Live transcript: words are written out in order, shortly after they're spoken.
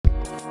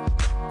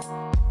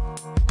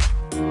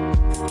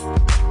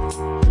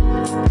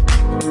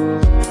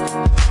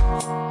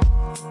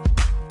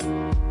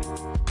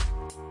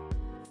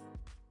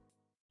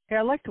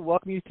I'd like to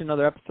welcome you to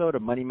another episode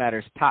of Money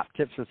Matters Top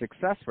Tips for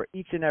Success, where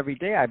each and every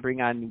day I bring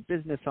on new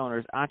business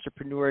owners,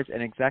 entrepreneurs,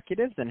 and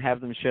executives and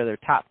have them share their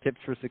top tips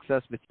for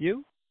success with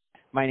you.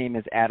 My name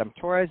is Adam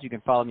Torres. You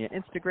can follow me on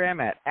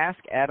Instagram at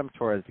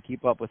AskAdamTorres to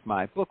keep up with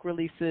my book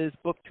releases,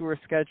 book tour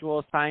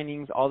schedule,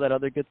 signings, all that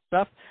other good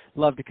stuff.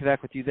 Love to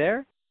connect with you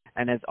there.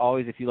 And as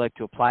always, if you'd like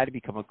to apply to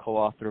become a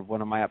co-author of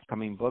one of my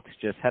upcoming books,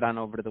 just head on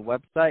over to the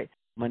website,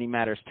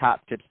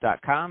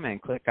 moneymatterstoptips.com, and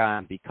click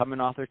on Become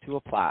an Author to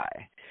apply.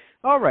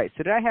 All right,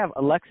 so today I have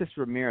Alexis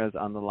Ramirez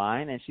on the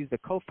line, and she's the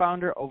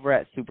co-founder over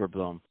at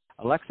Superbloom.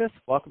 Alexis,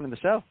 welcome to the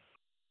show.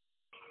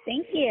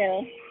 Thank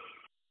you.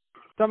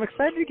 So I'm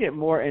excited to get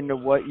more into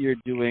what you're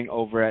doing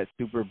over at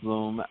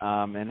Superbloom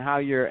and how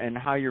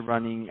you're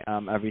running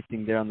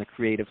everything there on the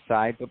creative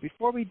side. But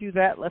before we do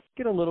that, let's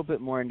get a little bit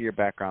more into your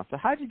background. So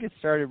how did you get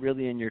started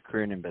really in your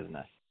career and in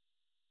business?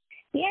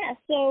 Yeah,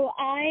 so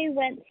I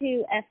went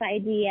to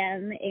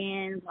FIDM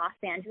in Los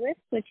Angeles,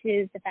 which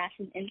is the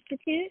Fashion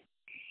Institute.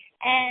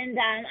 And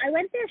I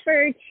went there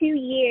for 2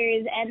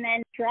 years and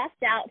then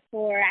dropped out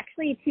for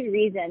actually two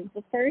reasons.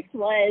 The first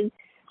was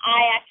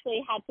I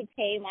actually had to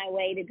pay my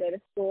way to go to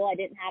school. I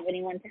didn't have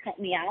anyone to help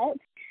me out.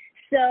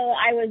 So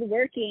I was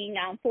working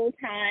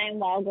full-time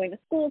while going to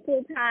school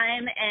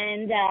full-time.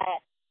 And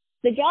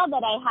the job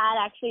that I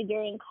had actually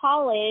during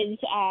college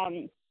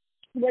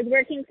was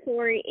working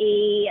for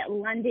a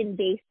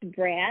London-based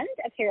brand,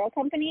 apparel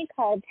company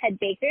called Ted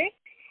Baker.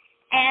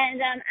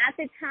 And at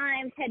the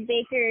time, Ted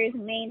Baker's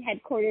main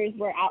headquarters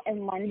were out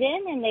in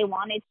London, and they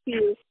wanted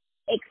to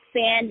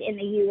expand in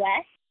the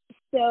U.S.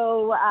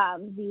 So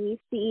the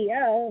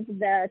CEO of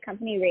the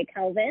company, Ray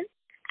Kelvin,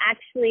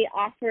 actually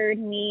offered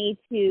me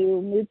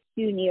to move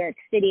to New York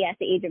City at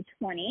the age of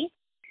 20.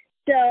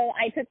 So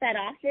I took that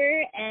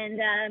offer and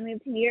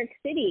moved to New York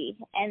City.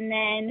 And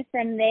then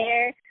from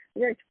there,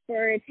 worked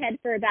for Ted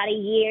for about a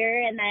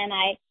year, and then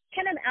I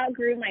kind of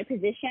outgrew my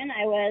position.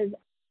 I was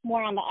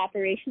more on the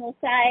operational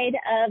side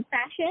of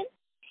fashion,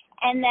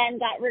 and then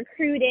got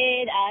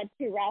recruited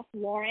to Ralph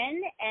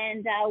Lauren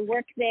and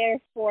worked there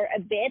for a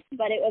bit,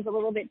 but it was a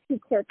little bit too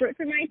corporate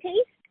for my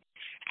taste.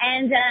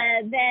 And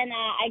then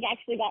I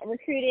actually got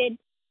recruited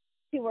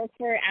to work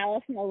for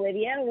Alice and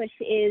Olivia, which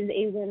is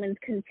a women's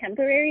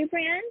contemporary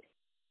brand.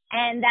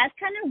 And that's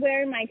kind of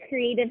where my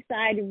creative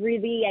side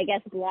really, I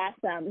guess,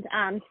 blossomed.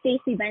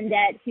 Stacey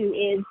Bendet, who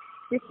is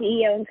the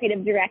CEO and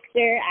creative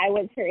director, I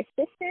was her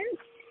assistant,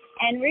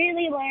 and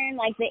really learned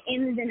like the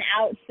ins and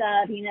outs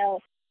of,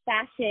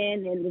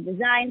 fashion and the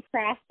design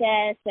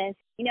process and,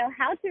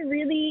 how to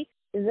really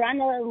run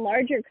a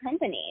larger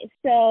company.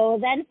 So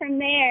then from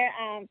there,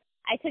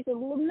 I took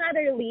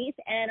another leap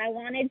and I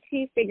wanted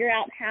to figure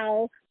out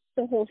how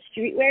the whole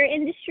streetwear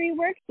industry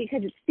works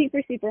because it's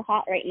super, super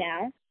hot right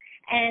now.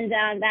 And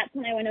that's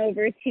when I went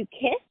over to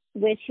Kiss,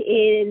 which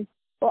is,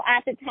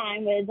 at the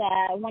time was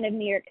one of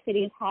New York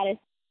City's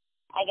hottest,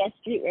 I guess,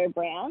 streetwear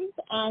brands,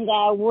 and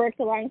worked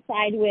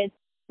alongside with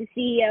the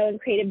CEO and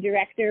creative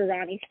director,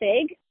 Ronnie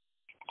Fig.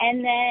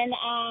 And then,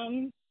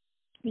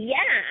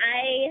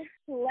 I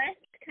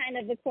left kind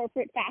of the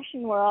corporate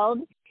fashion world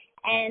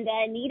and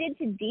needed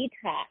to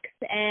detox.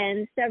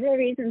 And several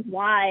reasons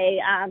why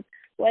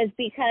was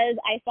because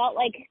I felt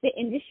like the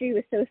industry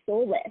was so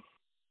soulless.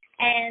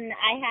 And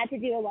I had to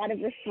do a lot of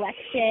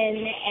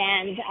reflection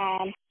and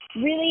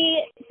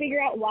really figure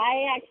out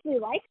why I actually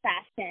like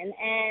fashion.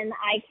 And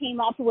I came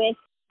up with,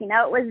 it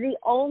was the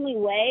only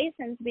way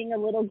since being a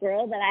little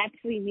girl that I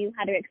actually knew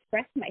how to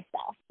express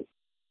myself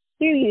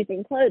through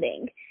using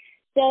clothing.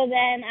 So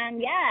then,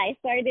 I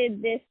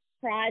started this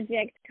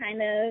project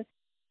kind of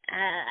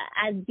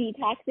as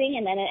detoxing,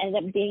 and then it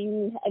ended up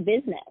being a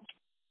business.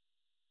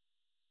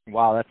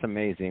 Wow, that's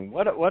amazing.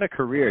 What a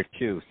career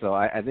too. So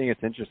I think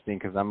it's interesting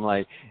because I'm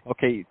like,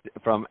 okay,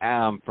 from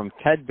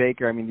Ted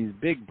Baker, I mean these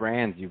big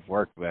brands you've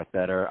worked with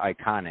that are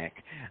iconic,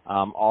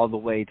 all the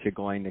way to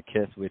going to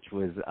Kiss, which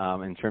was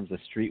in terms of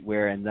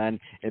streetwear, and then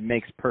it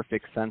makes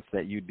perfect sense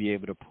that you'd be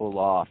able to pull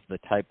off the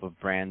type of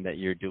brand that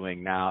you're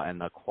doing now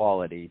and the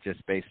quality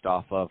just based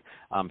off of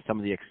some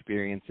of the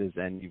experiences,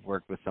 and you've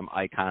worked with some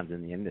icons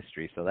in the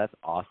industry. So that's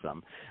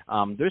awesome.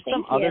 There's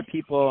some other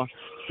people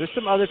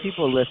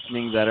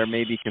listening that are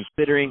maybe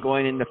considering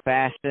going into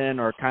fashion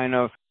or kind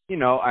of,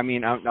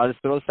 I'll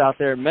just throw this out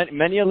there.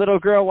 Many a little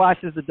girl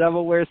watches The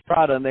Devil Wears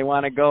Prada and they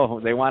want to go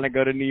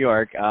to New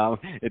York.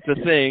 It's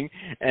a thing.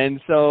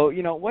 And so,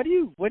 what do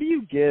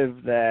you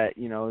give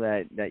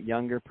that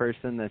younger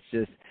person that's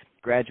just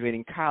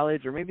graduating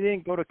college, or maybe they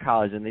didn't go to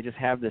college and they just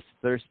have this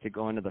thirst to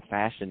go into the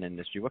fashion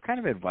industry? What kind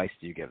of advice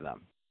do you give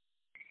them?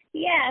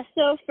 Yeah,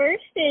 so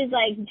first is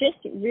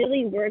just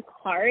really work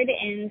hard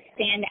and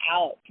stand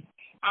out.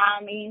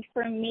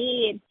 For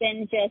me, it's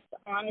been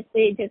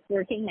honestly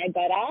working my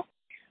butt off,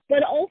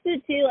 but also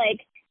too,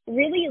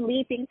 really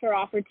leaping for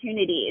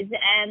opportunities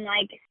and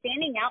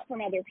standing out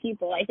from other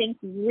people. I think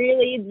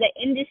really the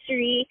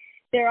industry,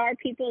 there are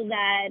people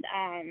that,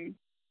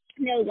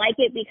 like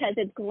it because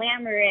it's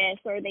glamorous,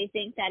 or they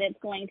think that it's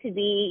going to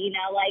be,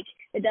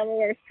 The Devil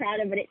Wears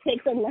Prada, but it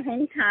takes a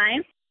long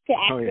time to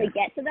actually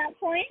get to that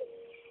point.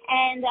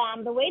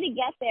 And the way to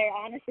get there,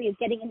 honestly, is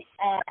getting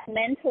a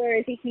mentor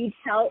is a huge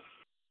help.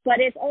 But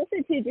it's also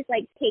too just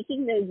like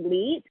taking those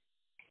leaps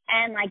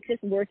and like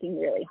just working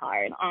really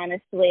hard,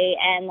 honestly,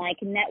 and like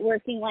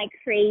networking like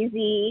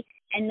crazy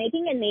and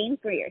making a name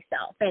for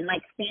yourself and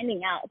like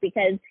standing out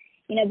because,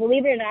 you know,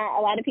 believe it or not,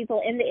 a lot of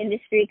people in the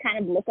industry kind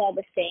of look all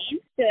the same.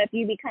 So if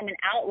you become an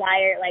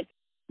outlier, like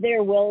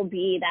there will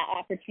be that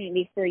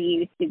opportunity for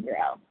you to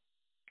grow.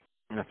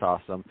 That's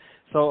awesome.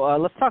 So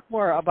let's talk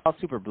more about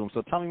Super Bloom.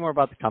 So tell me more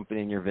about the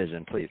company and your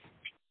vision, please.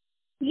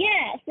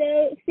 Yeah,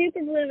 so Super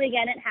Bloom,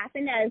 again, it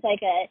happened as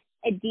like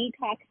a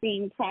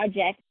detoxing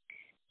project.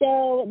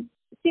 So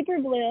Super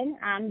Bloom,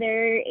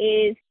 there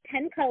is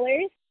 10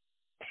 colors,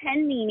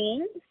 10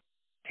 meanings,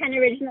 10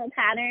 original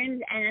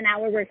patterns, and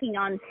now we're working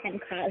on 10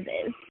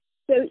 causes.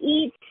 So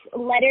each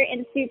letter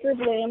in Super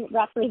Bloom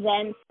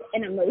represents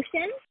an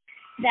emotion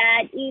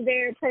that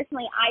either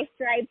personally I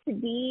strive to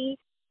be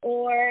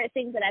or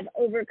things that I've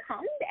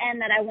overcome and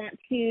that I want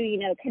to, you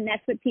know,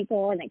 connect with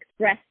people and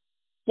express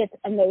this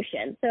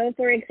emotion. So,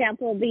 for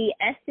example, the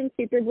S in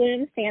Super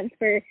Bloom stands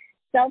for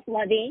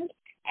self-loving,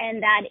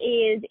 and that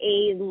is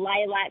a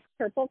lilac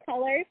purple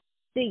color.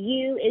 The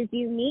U is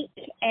unique,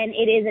 and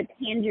it is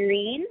a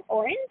tangerine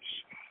orange.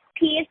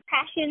 P is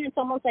passion. It's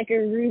almost like a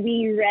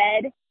ruby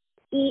red.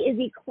 E is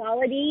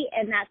equality,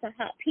 and that's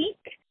a hot pink.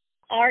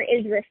 R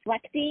is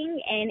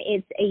reflecting, and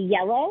it's a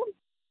yellow.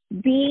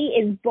 B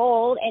is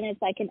bold, and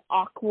it's like an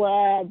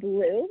aqua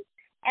blue.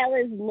 L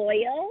is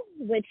loyal,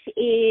 which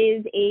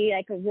is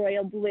like a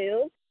royal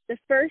blue. The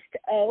first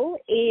O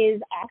is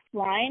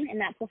offline, and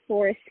that's a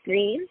forest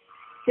green.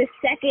 The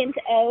second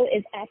O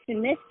is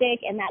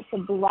optimistic, and that's a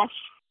blush,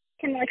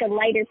 kind of like a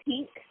lighter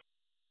pink.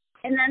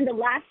 And then the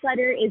last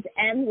letter is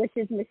M, which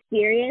is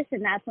mysterious,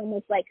 and that's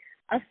almost like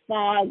a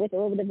fog with a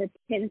little bit of a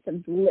tint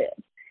of blue.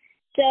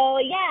 So,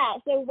 yeah,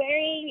 so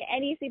wearing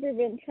any Super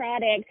Bloom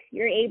product,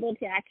 you're able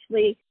to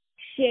actually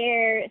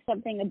share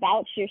something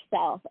about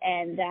yourself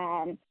and,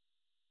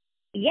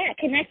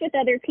 connect with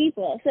other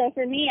people. So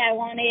for me, I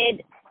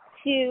wanted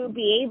to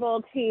be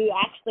able to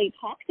actually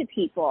talk to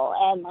people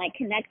and, like,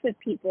 connect with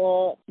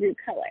people through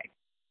color.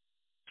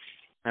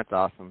 That's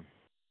awesome.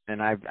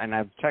 And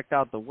I've checked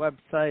out the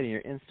website and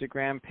your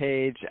Instagram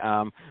page.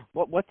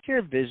 What's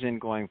your vision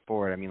going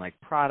forward? I mean, like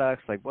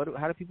products, like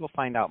how do people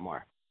find out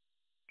more?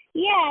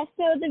 Yeah,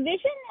 so the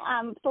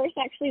vision first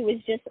actually was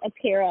just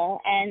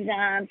apparel,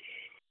 and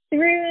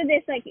through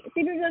this, like,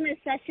 Super Bloom is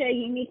such a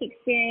unique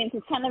experience.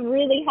 It's kind of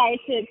really hard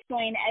to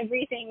explain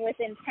everything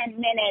within 10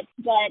 minutes,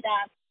 but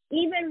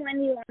even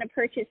when you want to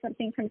purchase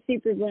something from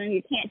Super Bloom,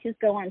 you can't just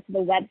go onto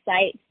the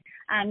website.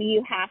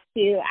 You have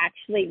to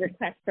actually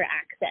request for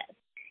access.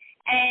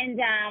 And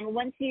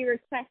once you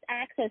request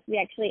access, we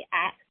actually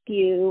ask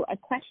you a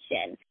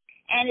question.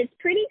 And it's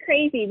pretty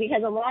crazy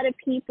because a lot of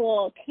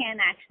people can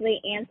actually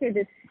answer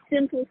this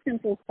simple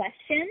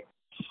question.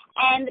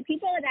 And the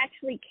people that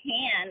actually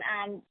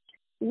can,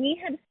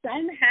 we have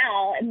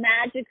somehow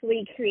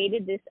magically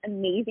created this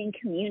amazing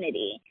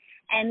community.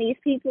 And these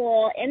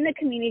people in the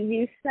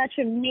community do such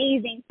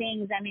amazing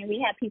things. I mean,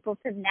 we have people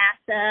from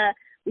NASA,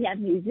 we have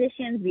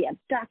musicians, we have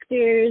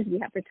doctors, we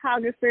have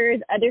photographers,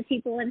 other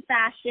people in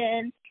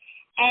fashion.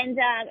 And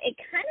it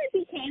kind of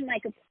became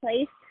like a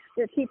place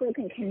where people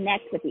can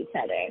connect with each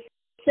other.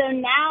 So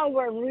now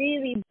we're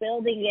really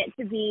building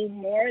it to be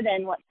more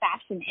than what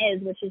fashion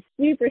is, which is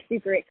super,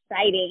 super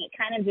exciting. It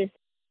kind of just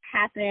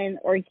happened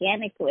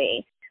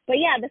organically. But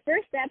yeah, the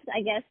first steps,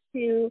 I guess,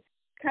 to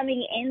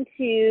coming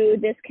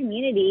into this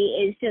community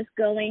is just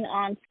going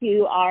on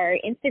to our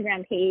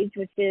Instagram page,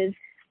 which is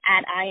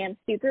at I Am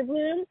Super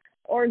Bloom,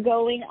 or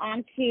going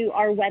onto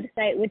our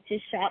website, which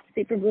is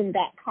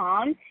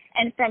shopsuperbloom.com.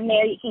 And from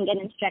there, you can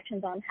get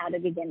instructions on how to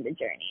begin the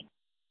journey.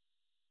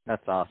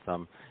 That's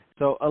awesome.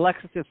 So,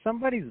 Alexis, if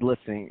somebody's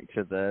listening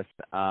to this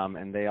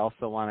and they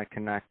also want to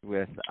connect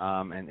with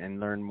and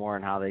learn more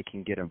on how they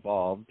can get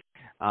involved,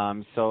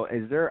 so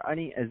is there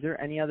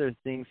any other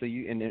things? So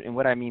and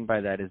what I mean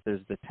by that is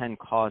there's the 10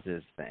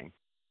 causes thing.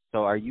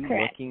 So are you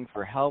Correct. looking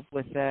for help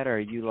with that, or are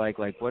you like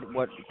what?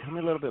 Tell me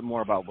a little bit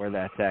more about where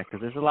that's at,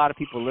 because there's a lot of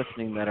people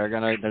listening that are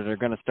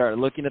gonna start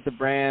looking at the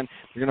brand,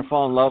 they're gonna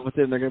fall in love with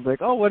it, and they're gonna be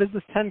like, oh, what is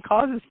this 10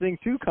 causes thing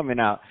too coming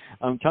out?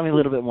 Tell me a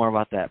little bit more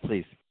about that,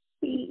 please.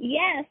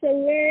 Yeah, so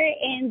we're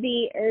in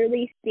the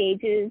early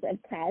stages of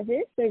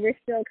causes, so we're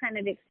still kind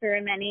of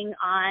experimenting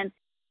on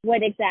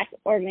what exact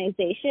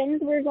organizations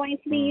we're going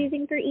to be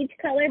using for each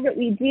color, but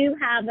we do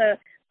have a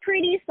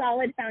pretty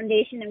solid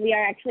foundation, and we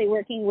are actually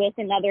working with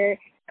another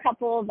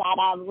couple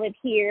that live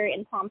here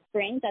in Palm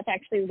Springs. That's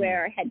actually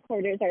where our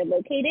headquarters are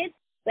located,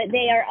 but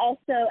they are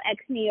also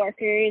ex-New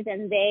Yorkers,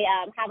 and they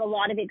have a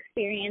lot of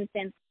experience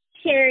in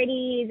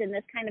charities and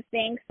this kind of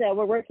thing, so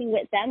we're working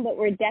with them, but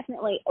we're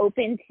definitely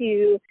open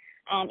to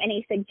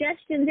any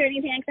suggestions or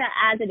anything like that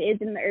as it is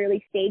in the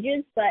early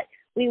stages, but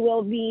we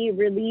will be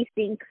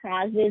releasing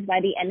causes by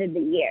the end of the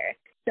year.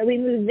 So we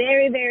move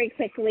very, very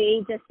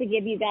quickly. Just to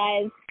give you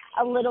guys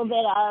a little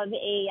bit of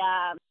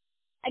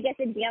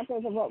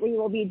examples of what we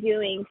will be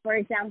doing. For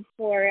example,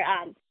 for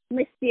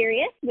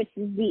Mysterious, which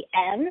is the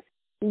M,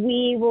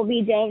 we will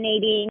be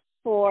donating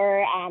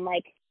for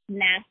like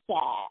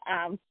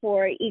NASA,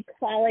 for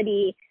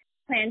equality,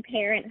 Planned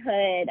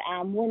Parenthood,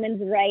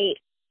 women's rights.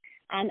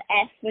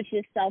 S, which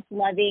is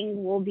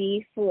self-loving, will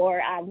be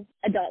for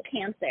adult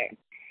cancer.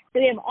 So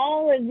we have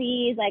all of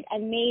these like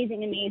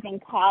amazing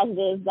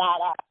causes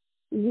that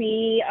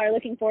we are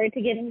looking forward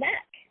to giving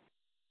back.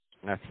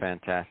 That's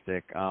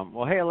fantastic.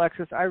 Well, hey,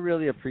 Alexis, I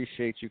really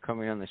appreciate you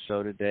coming on the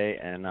show today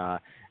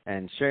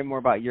and sharing more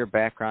about your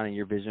background and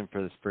your vision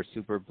for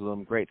Super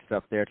Bloom. Great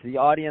stuff there. To the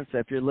audience,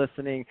 if you're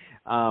listening,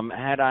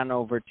 head on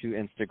over to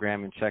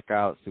Instagram and check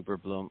out Super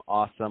Bloom.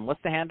 Awesome.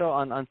 What's the handle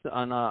on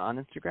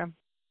Instagram?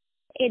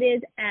 It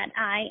is at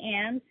I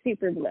Am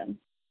Super Bloom.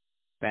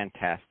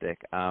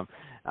 Fantastic. To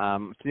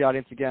the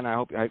audience again, I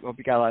hope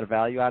you got a lot of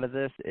value out of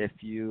this. If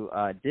you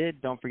did,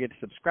 don't forget to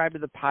subscribe to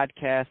the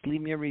podcast,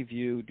 leave me a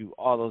review, do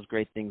all those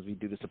great things we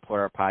do to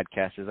support our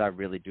podcasters. I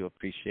really do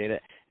appreciate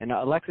it. And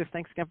Alexis,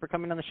 thanks again for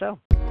coming on the show.